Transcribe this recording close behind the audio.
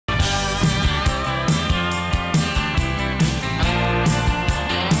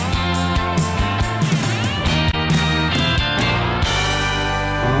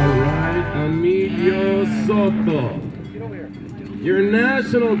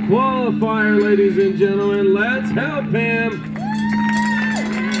national qualifier, ladies and gentlemen. Let's help him.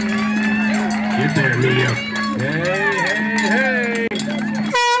 Get there, Emilio. Hey, hey, hey.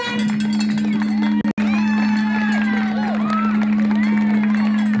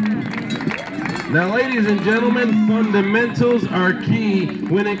 Now, ladies and gentlemen, fundamentals are key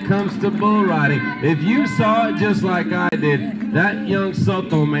when it comes to bull riding. If you saw it just like I did, that young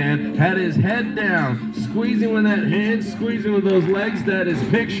Soto man had his head down, squeezing with that hand, squeezing with those legs. That is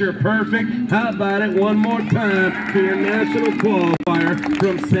picture perfect. How about it one more time for your national qualifier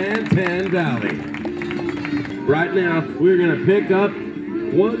from Santan Valley? Right now, we're going to pick up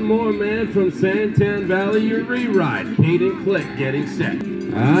one more man from Santan Valley, your re-ride. Caden Click getting set.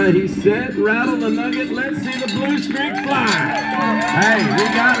 He's set, rattle the nugget, let's see the blue streak fly. Hey, we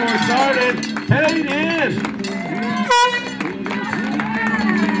got one started. Caden!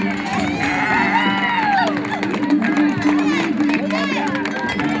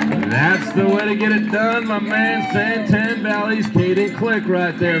 That's the way to get it done, my man. Santan Valley's Caden Click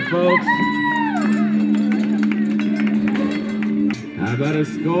right there, folks. How about a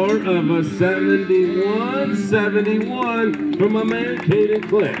score of a 71-71 for my man Caden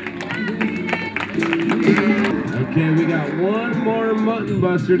Click? Okay, we got one more mutton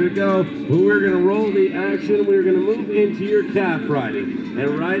buster to go. We're going to roll the action. We're going to move into your calf riding.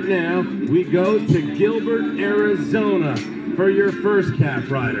 And right now, we go to Gilbert, Arizona for your first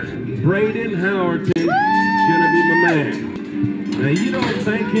calf rider. Braden Howerton is going to be my man. Now, you don't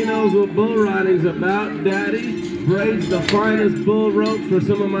think he knows what bull riding's about, Daddy? Braids the finest bull ropes for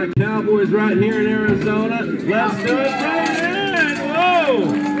some of my cowboys right here in Arizona. Let's do it, Braden!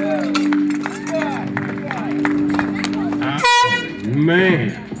 Whoa!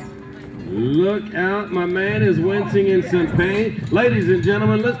 Man, look out, my man is wincing in some pain. Ladies and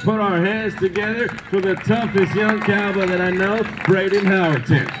gentlemen, let's put our hands together for the toughest young cowboy that I know, Braden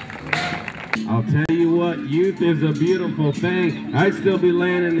Howerton. I'll tell you what, youth is a beautiful thing. I'd still be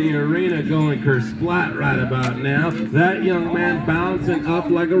laying in the arena going kersplat right about now. That young man bouncing up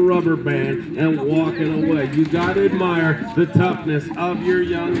like a rubber band and walking away. You got to admire the toughness of your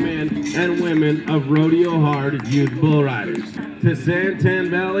young men and women of Rodeo Hard youth bull riders. To Santan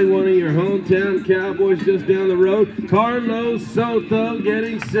Valley, one of your hometown cowboys just down the road, Carlos Soto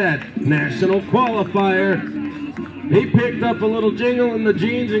getting set. National qualifier. He picked up a little jingle in the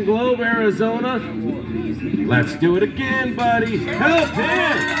Jeans and Globe, Arizona. Let's do it again, buddy. Help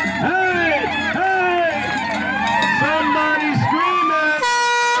him! Hey! Hey! Somebody scream at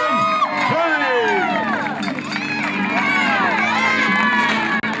him! Hey!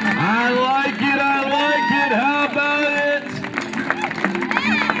 I like it, I like it. How about it?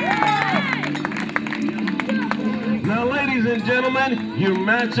 Now, ladies and gentlemen, you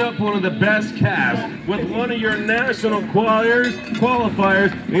match up one of the best calves with one of your national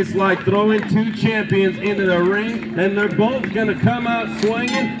qualifiers. It's like throwing two champions into the ring, and they're both going to come out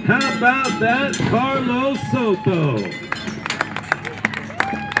swinging. How about that, Carlos Soto?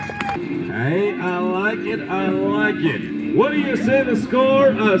 Hey, I like it, I like it. What do you say the score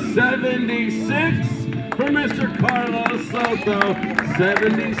of 76 for Mr. Carlos Soto?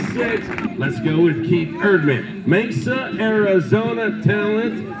 76. Let's go with Keith Erdman. Mesa, Arizona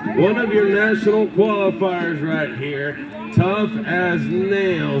talent. One of your national qualifiers right here. Tough as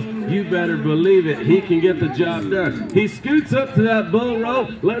nails. You better believe it. He can get the job done. He scoots up to that bull rope.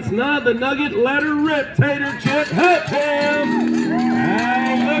 Let's nod the nugget. Let her rip. Tater Chip. Help him.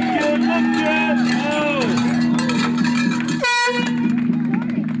 Hey, look good. Look good. Oh.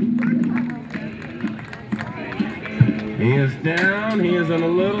 He is down. He is in a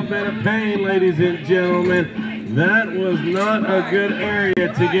little bit of pain, ladies and gentlemen. That was not a good area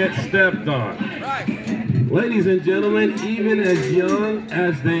to get stepped on. Ladies and gentlemen, even as young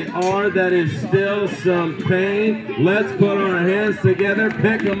as they are, that is still some pain. Let's put our hands together,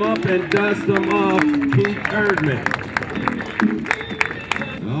 pick them up, and dust them off. Keith Erdman.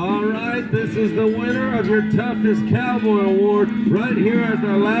 All right, this is the winner of your Toughest Cowboy Award right here at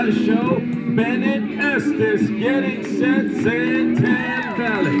the last show. Bennett Estes getting set, Santan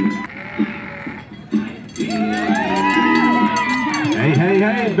Valley. Hey, hey,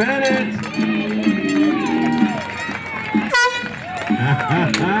 hey, Bennett!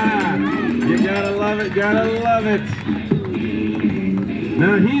 You gotta love it, gotta love it.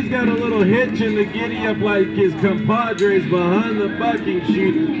 Now he's got a little hitch in the giddy up like his compadres behind the bucking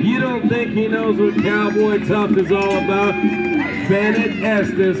chute. You don't think he knows what cowboy tough is all about? Bennett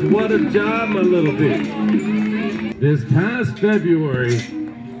Estes, what a job, my little dude. This past February,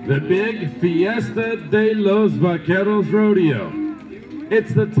 the big Fiesta de los Vaqueros Rodeo.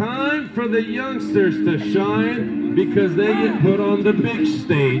 It's the time for the youngsters to shine because they get put on the big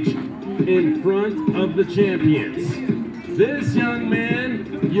stage in front of the champions. This young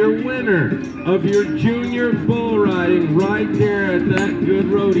man, your winner of your junior bull riding right there at that good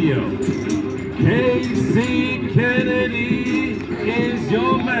rodeo. Casey Kennedy is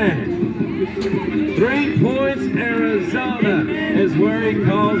your man. 3 Points, Arizona is where he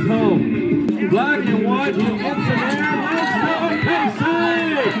calls home. Black and white, you get some air. Let's go, Casey!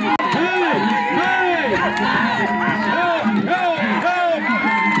 Hey! Hey! Help! Help! Help!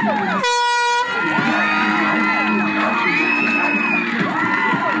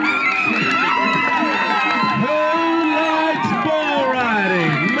 Who likes bull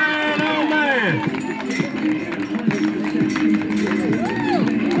riding? Man, oh man!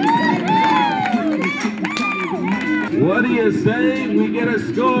 What do you say? We get a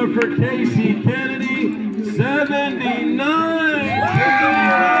score for Casey Kennedy, 79.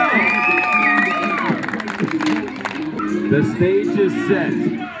 The stage is set.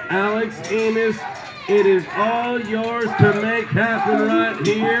 Alex Amos, it is all yours to make happen right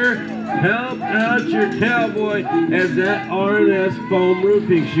here. Help out your cowboy as that R&S foam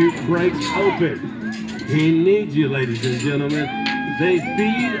roofing chute breaks open. He needs you, ladies and gentlemen. They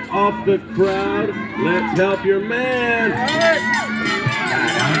feed off the crowd. Let's help your man.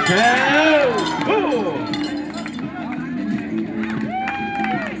 Okay. Oh.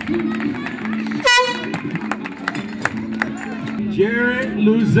 Jared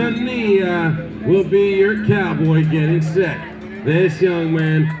Luzania will be your cowboy getting set. This young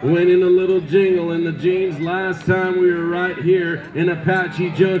man winning a little jingle in the jeans last time we were right here in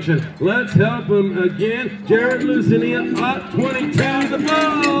Apache Junction. Let's help him again. Jared Luzania up 22 to the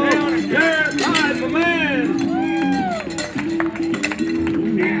ball. Jared, ride the man.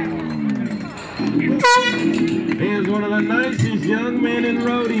 He is one of the nicest young men in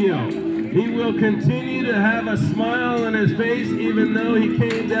rodeo. He will continue to have a smile on his face even though he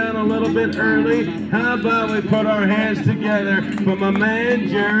came down a little bit early. How about we put our hands together for my man,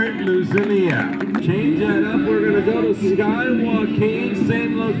 Jared Luzania. Change that up. We're going to go to Sky Joaquin,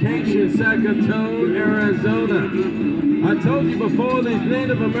 same location, Zacatone, Arizona. I told you before, these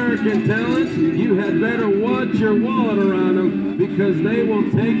Native American talents, you had better watch your wallet around them because they will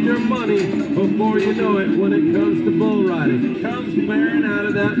take your money before you know it when it comes to bull riding. Comes bearing out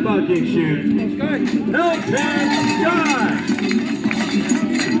of that bucking chute. Elton Scott!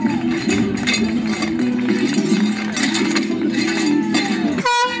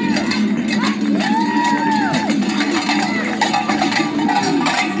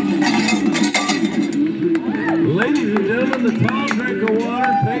 Ladies and gentlemen, the tall drink of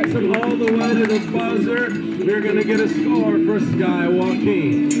water takes them all the way to the buzzer. We're going to get a score for Sky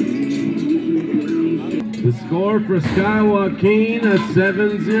Joaquin. The score for Sky Joaquin, a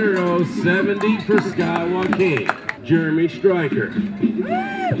 7-0, 70 for Sky Joaquin. Jeremy Stryker.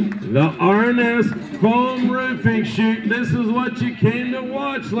 The R&S foam roofing chute. This is what you came to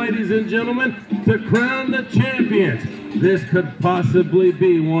watch, ladies and gentlemen, to crown the champions. This could possibly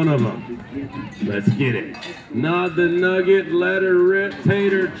be one of them. Let's get it. Nod the nugget, let her rip,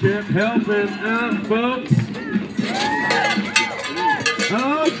 tater chip, helping out, folks.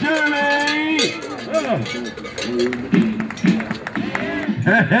 Oh, Jeremy! Oh.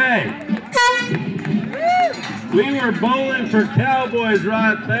 Hey, hey! We were bowling for cowboys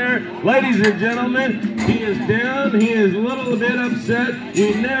right there. Ladies and gentlemen, he is down. He is a little bit upset.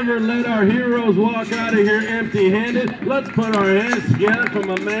 We never let our heroes walk out of here empty-handed. Let's put our hands together for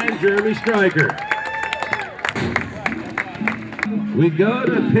my man, Jeremy Stryker. We go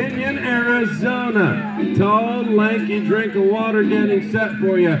to Pinion, Arizona. Tall, lanky drink of water getting set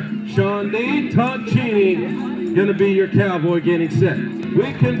for you. Sean D. Toncini, gonna be your cowboy getting set.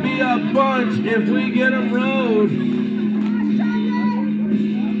 We can be a bunch if we get them rode.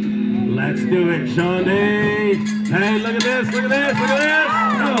 Let's do it, Sean D. Hey, look at this, look at this, look at this.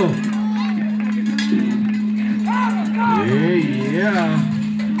 Oh. Yeah.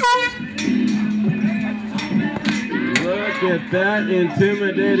 Look at that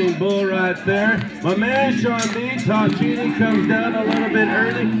intimidating bull right there. My man Sean D. Toncini comes down a little bit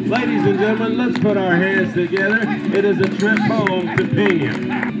early. Ladies and gentlemen, let's put our hands together. It is a trip home to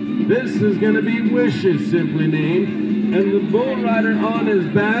Pinion. This is going to be Wishes, simply named. And the bull rider on his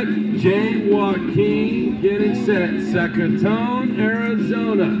back, Jay Joaquin, getting set. Zacatone,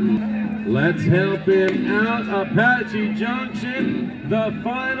 Arizona. Let's help him out. Apache Junction, the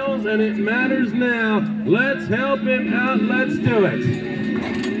finals, and it matters now. Let's help him out. Let's do it.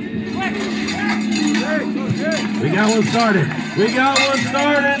 We got one started. We got one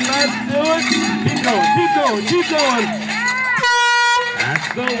started. Let's do it. Keep going, keep going, keep going. That's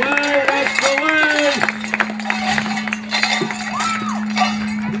the way, that's the way.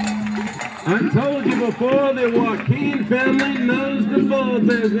 I told you before, the Joaquin family knows the bull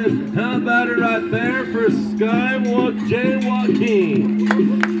business. How about it right there for J. Joaquin?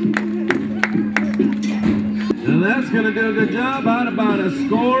 And that's going to do a good job. Out about a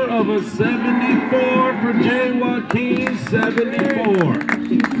score of a 74 for J. Joaquin, 74.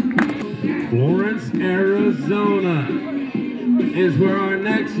 Florence, Arizona is where our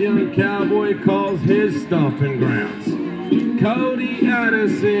next young cowboy calls his stomping grounds. Cody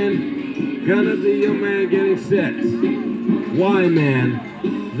Addison, gonna be your man getting set. Y-Man,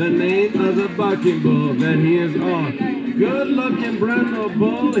 the name of the bucking bull that he is on. Good looking Brindle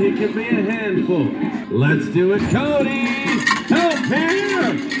bull, he can be a handful. Let's do it, Cody! Help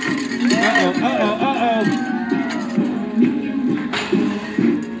here! Uh-oh, uh-oh, uh-oh.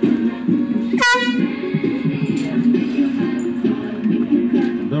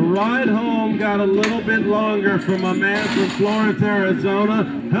 The ride home got a little bit longer for my man from Florence, Arizona.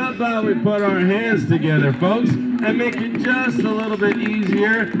 How about we put our hands together, folks, and make it just a little bit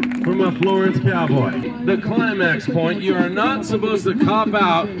easier for my Florence cowboy. The climax point, you are not supposed to cop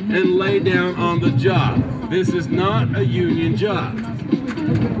out and lay down on the job. This is not a union job.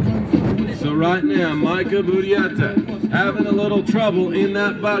 So right now, Micah Burieta having a little trouble in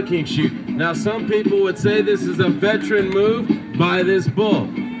that bucking chute. Now some people would say this is a veteran move by this bull.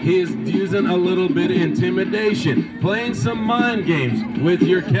 He is using a little bit of intimidation, playing some mind games with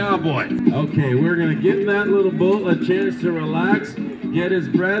your cowboy. Okay, we're gonna give that little bull a chance to relax, get his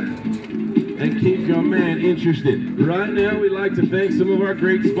breath, and keep your man interested. Right now, we'd like to thank some of our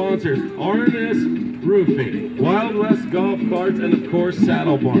great sponsors. R&S Roofing, Wild West Golf Carts, and of course,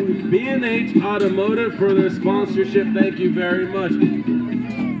 Saddle Barn. B&H Automotive for their sponsorship, thank you very much.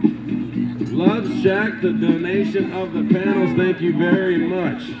 Love Shack, the donation of the panels, thank you very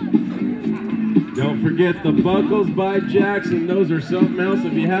much. Don't forget the buckles by Jackson, those are something else.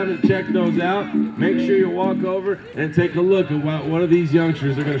 If you haven't checked those out, make sure you walk over and take a look at what one of these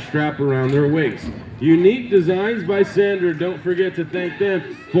youngsters are going to strap around their waist. Unique Designs by Sandra, don't forget to thank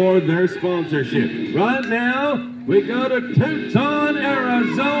them for their sponsorship. Right now, we go to Tucson,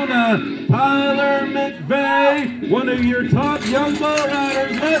 Arizona. Tyler McVeigh, one of your top young bull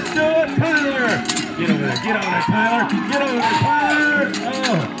riders. Let's do it, Tyler. Get over there, Tyler. Get over there, Tyler.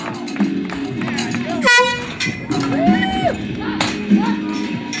 Oh.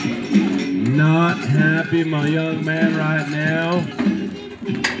 Not happy, my young man, right now.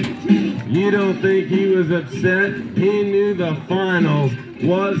 You don't think he was upset? He knew the finals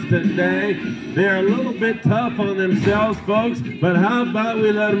was today. They're a little bit tough on themselves, folks, but how about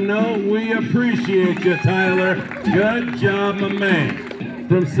we let them know we appreciate you, Tyler. Good job, my man.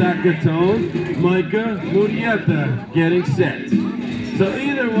 From Zacatone, Micah Murieta getting set. So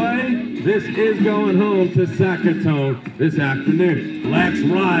either way, this is going home to Zacatone this afternoon. Let's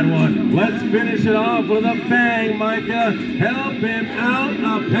ride one. Let's finish it off with a bang, Micah. Help him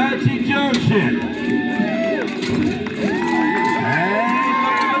out, Apache Junction. Hey,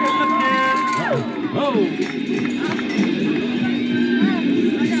 look. Oh.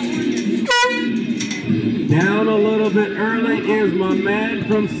 Down a little bit early is my man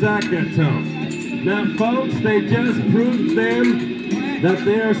from Zacatone. Now, folks, they just proved them that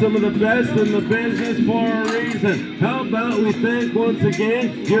they are some of the best in the business for a reason. How about we thank once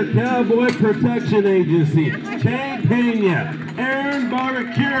again your Cowboy Protection Agency, Shane Pena, Aaron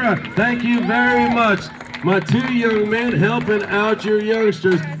Barbacura, thank you very much. My two young men helping out your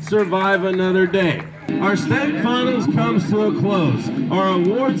youngsters survive another day. Our state finals comes to a close. Our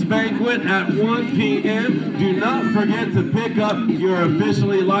awards banquet at 1 p.m. Do not forget to pick up your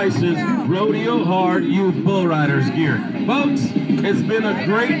officially licensed Rodeo Hard Youth Bull Riders gear. Folks, it's been a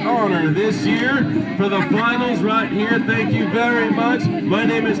great honor this year for the finals right here. Thank you very much. My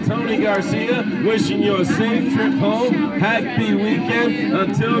name is Tony Garcia, wishing you a safe trip home. Happy weekend.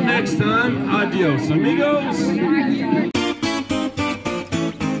 Until next time, adios, amigos.